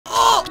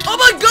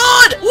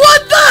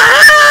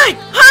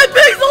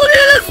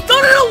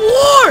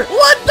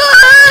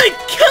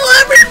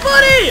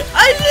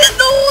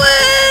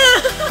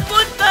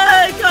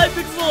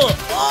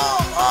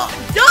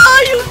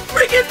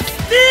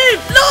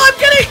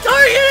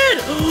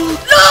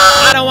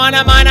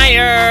wanna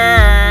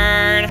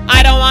yearn.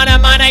 I don't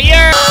wanna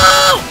yearn.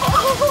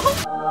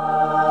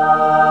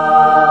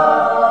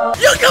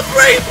 You can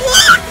break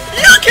block!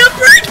 You can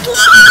break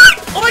block!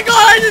 Oh my god,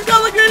 I just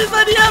got the greatest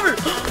idea ever!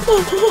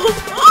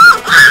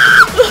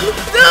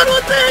 Dude,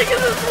 what the heck is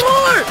this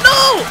for?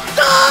 No!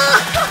 Stop!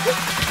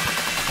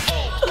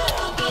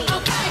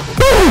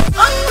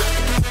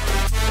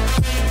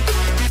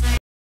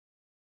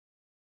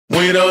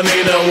 We don't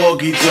need no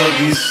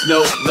walkie-talkies,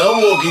 no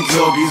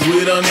walkie-talkies.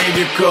 We don't need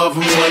your coffee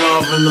went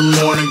off in the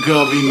morning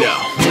coffee, no.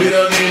 We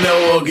don't need no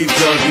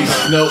walkie-talkies,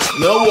 no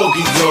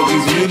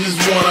walkie-talkies. We just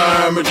want a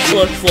hermit.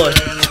 Flush.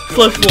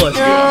 No,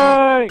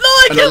 I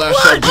can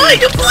fly! I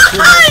can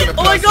fly!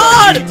 Oh my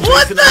god!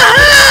 What the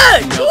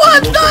heck?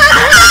 What the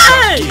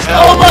heck?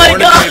 Oh my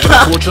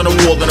god! Torch on the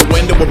wall, then a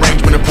window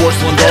arrangement of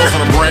porcelain dolls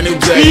on a brand new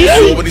day.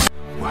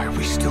 Why are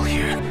we still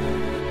here?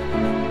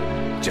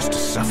 Just to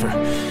suffer.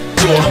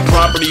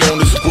 Property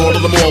owners spoil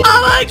them all.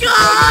 Oh my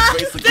god!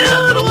 Dude,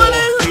 what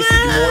is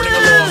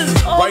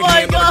this? Oh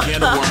my god!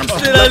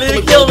 Dude, I need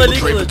to kill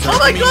Nicholas. Oh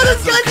my god,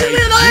 this guy's gonna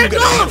be an iron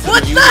golem!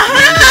 What the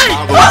heck?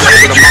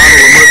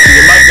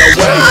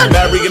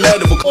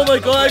 Oh my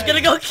god, I'm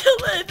gonna go kill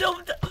it!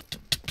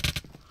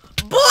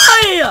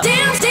 Boy!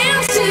 Dance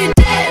to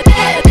death.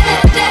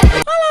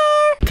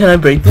 Can I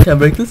break this? Oh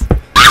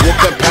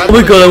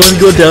my god, I want to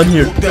go down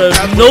here.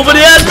 Nobody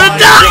has been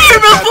down here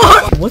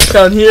before! What's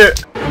down here?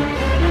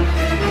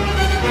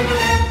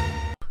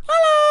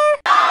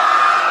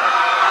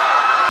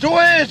 Do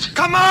it!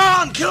 Come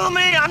on, kill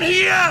me! I'm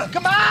here!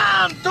 Come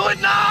on! Do it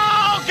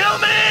now! Kill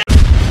me!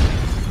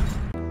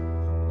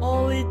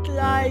 All its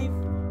life,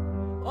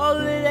 all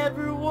it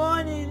ever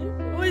wanted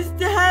was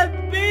to have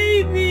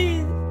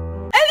babies!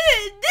 And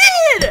it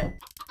did!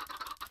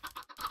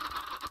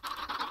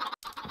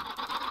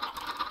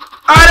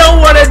 I don't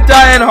wanna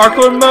die in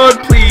hardcore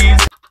mode,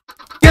 please.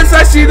 Guess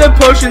I see the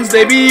potions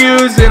they be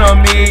using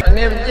on me.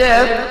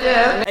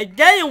 I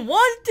didn't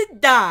want to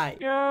die.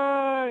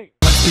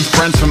 Be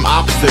friends from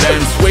opposite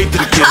ends. Wait to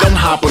the kid, don't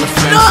hop on the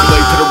fence.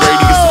 Relate to the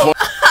radius.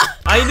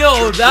 I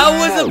know, that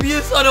was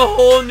abuse on a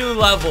whole new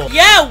level.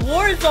 Yeah,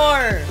 wars.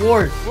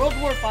 World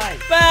War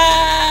 5.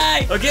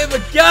 Bye! Okay,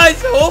 but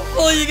guys,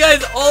 hopefully you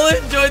guys all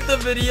enjoyed the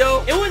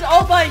video. It was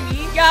all by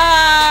me,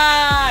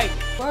 guys!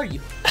 Where are you?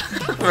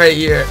 Right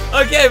here.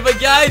 Okay, but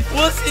guys,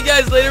 we'll see you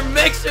guys later.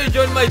 Make sure to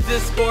join my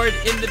Discord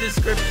in the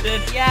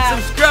description. Yeah.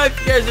 Subscribe if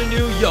you guys are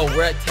new. Yo,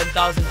 we're at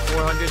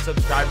 10,400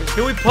 subscribers.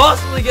 Can we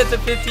possibly get to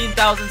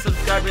 15,000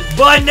 subscribers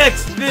by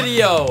next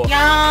video?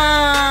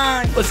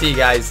 Yeah. We'll see you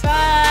guys.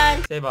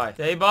 Bye. Say bye.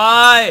 Say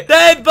bye.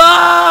 Say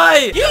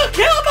bye. You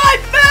killed my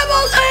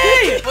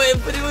family! Wait,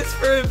 but it was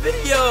for a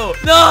video.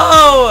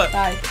 No.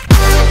 Bye.